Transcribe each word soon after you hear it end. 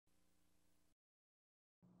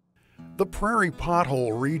The prairie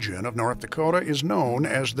pothole region of North Dakota is known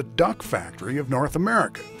as the duck factory of North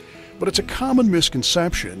America, but it's a common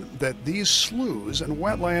misconception that these sloughs and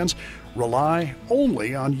wetlands rely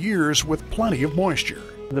only on years with plenty of moisture.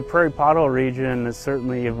 The prairie pothole region has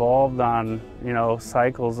certainly evolved on,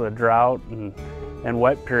 cycles of drought and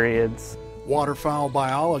wet periods. Waterfowl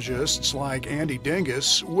biologists like Andy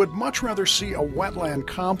Dingus would much rather see a wetland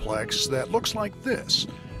complex that looks like this,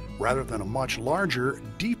 rather than a much larger,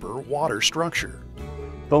 deeper water structure.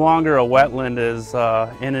 The longer a wetland is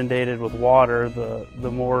inundated with water,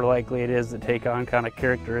 the more likely it is to take on kind of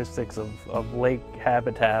characteristics of lake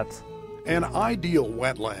habitats. An ideal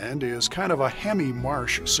wetland is kind of a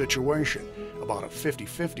hemi-marsh situation, about a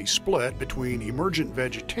 50-50 split between emergent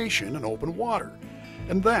vegetation and open water.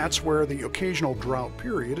 And that's where the occasional drought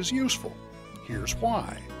period is useful. Here's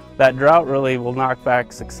why. That drought really will knock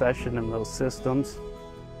back succession in those systems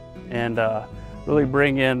and really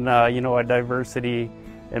bring in a diversity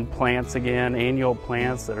in plants again, annual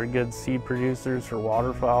plants that are good seed producers for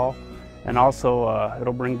waterfowl. And also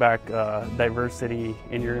it'll bring back diversity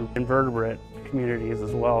in your invertebrate communities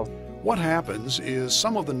as well. What happens is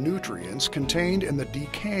some of the nutrients contained in the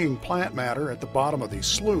decaying plant matter at the bottom of these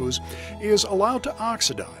sloughs is allowed to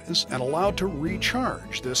oxidize and allowed to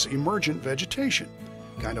recharge this emergent vegetation,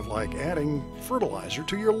 kind of like adding fertilizer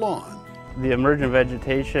to your lawn. The emergent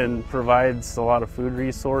vegetation provides a lot of food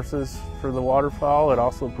resources for the waterfowl. It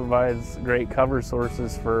also provides great cover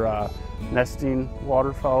sources for nesting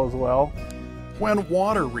waterfowl as well. When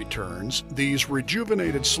water returns, these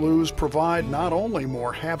rejuvenated sloughs provide not only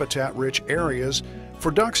more habitat-rich areas for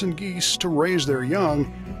ducks and geese to raise their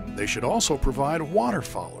young, they should also provide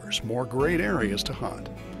waterfowlers more great areas to hunt.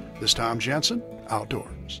 This is Tom Jensen,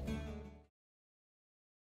 Outdoors.